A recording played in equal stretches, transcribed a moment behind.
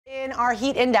In our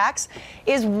heat index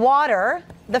is water,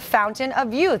 the fountain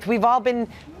of youth. We've all been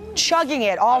chugging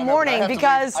it all morning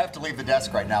because I have to leave the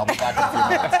desk right now. I'll be back in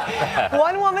a few minutes.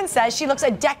 One woman says she looks a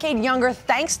decade younger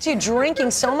thanks to drinking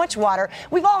so much water.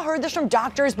 We've all heard this from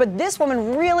doctors, but this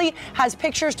woman really has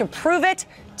pictures to prove it.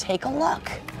 Take a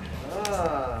look.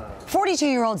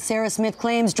 42-year-old Sarah Smith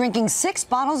claims drinking 6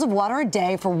 bottles of water a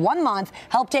day for 1 month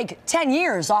helped take 10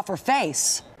 years off her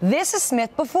face. This is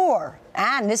Smith before,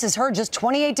 and this is her just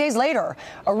 28 days later.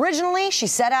 Originally, she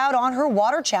set out on her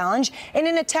water challenge in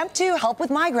an attempt to help with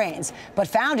migraines, but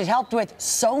found it helped with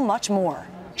so much more.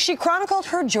 She chronicled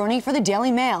her journey for the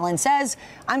Daily Mail and says,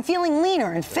 "I'm feeling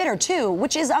leaner and fitter too,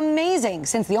 which is amazing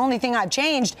since the only thing I've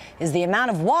changed is the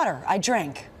amount of water I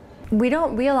drink." We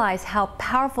don't realize how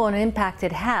powerful an impact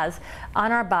it has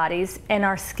on our bodies and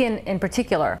our skin in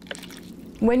particular.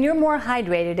 When you're more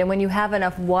hydrated and when you have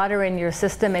enough water in your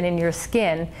system and in your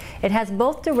skin, it has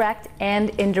both direct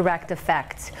and indirect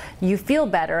effects. You feel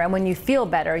better, and when you feel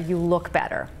better, you look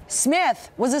better. Smith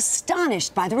was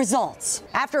astonished by the results.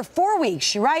 After 4 weeks,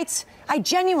 she writes, "I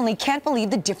genuinely can't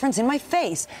believe the difference in my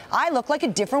face. I look like a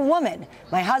different woman.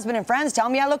 My husband and friends tell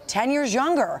me I look 10 years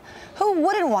younger. Who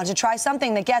wouldn't want to try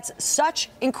something that gets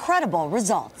such incredible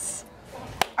results?"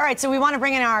 All right, so we want to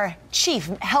bring in our chief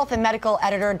health and medical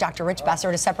editor, Dr. Rich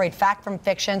Besser, to separate fact from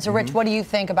fiction. So, Rich, what do you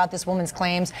think about this woman's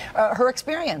claims, her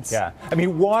experience? Yeah, I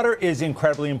mean, water is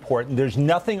incredibly important. There's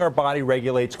nothing our body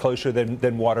regulates closer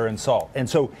than water and salt. And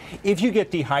so if you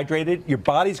get dehydrated, your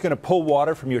body's going to pull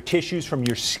water from your tissues, from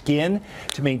your skin,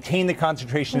 to maintain the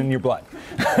concentration in your blood.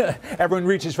 Everyone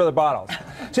reaches for the bottles.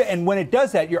 So, and when it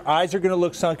does that, your eyes are going to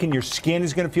look sunken, your skin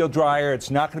is going to feel drier,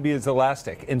 it's not going to be as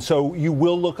elastic. And so you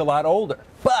will look a lot older.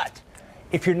 But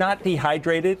if you're not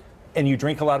dehydrated and you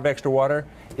drink a lot of extra water,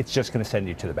 it's just going to send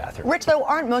you to the bathroom. Rich, though,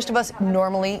 aren't most of us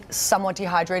normally somewhat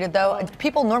dehydrated, though?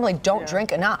 People normally don't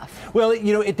drink enough. Well,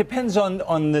 you know, it depends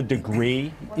on the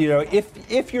degree. You know,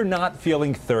 if you're not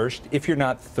feeling thirst, if you're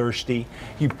not thirsty,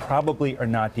 you probably are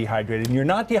not dehydrated. And you're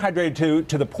not dehydrated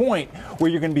to the point where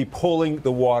you're going to be pulling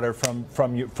the water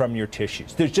from your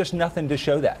tissues. There's just nothing to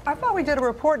show that. I thought we did a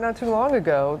report not too long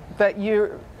ago that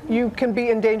you can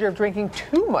be in danger of drinking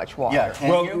too much water. Yeah,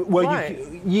 well, right.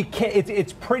 you can't.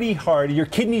 It's pretty hard. Your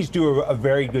kidneys do a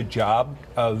very good job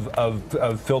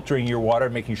of filtering your water,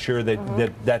 making sure that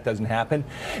that doesn't happen.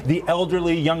 The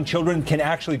elderly, young children can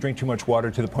actually drink too much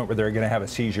water to the point where they're going to have a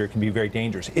seizure. It can be very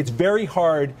dangerous. It's very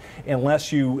hard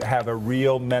unless you have a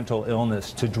real mental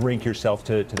illness to drink yourself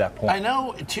to that point. I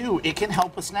know too. It can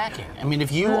help with snacking. I mean,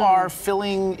 if you are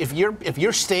if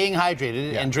you're staying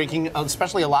hydrated and drinking,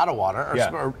 especially a lot of water,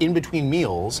 or in between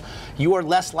meals, you are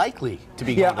less likely to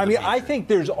be. Yeah, I mean, I think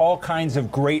there's all kinds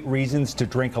of great reasons to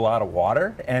drink a lot of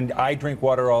water, and I drink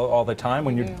water all the time.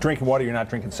 When you're drinking water, you're not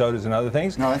drinking sodas and other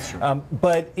things. No, that's true.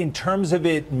 But in terms of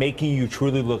it making you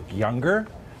truly look younger,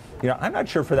 you know, I'm not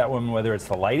sure for that woman whether it's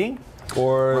the lighting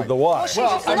or the water.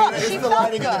 Well, I mean, isn't the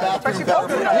lighting in the bathroom better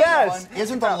for everyone? Yes.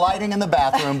 Isn't the lighting in the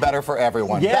bathroom better for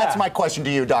everyone? Yeah. That's my question to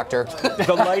you, doctor.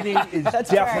 The lighting is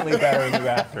definitely better in the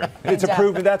bathroom. It's a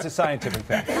proven. That's a scientific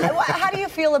fact. How do you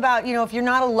feel about, you know, if you're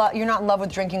not in love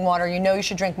with drinking water, you know you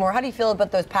should drink more. How do you feel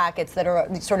about those packets that are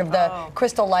sort of the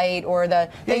Crystal Light or they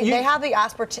have the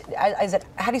aspartame? Is it,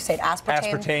 how do you say it?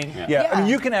 Aspartame. Aspartame. Yeah. I mean,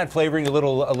 you can add flavoring, a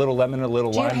little lemon, a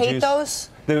little lime juice. Do you hate those?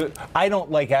 I don't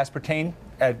like aspartame.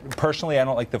 Personally, I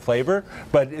don't like the flavor,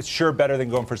 but it's sure better than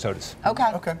going for sodas. Okay.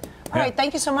 All right,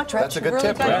 thank you so much, Rich. That's a good really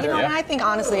tip. Good. Right You know, there, and I think,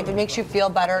 honestly, if it makes you feel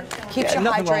better, keeps you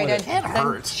nothing wrong with hydrated, it.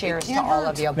 then cheers to all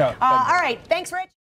of you. No, All right, thanks, Rich.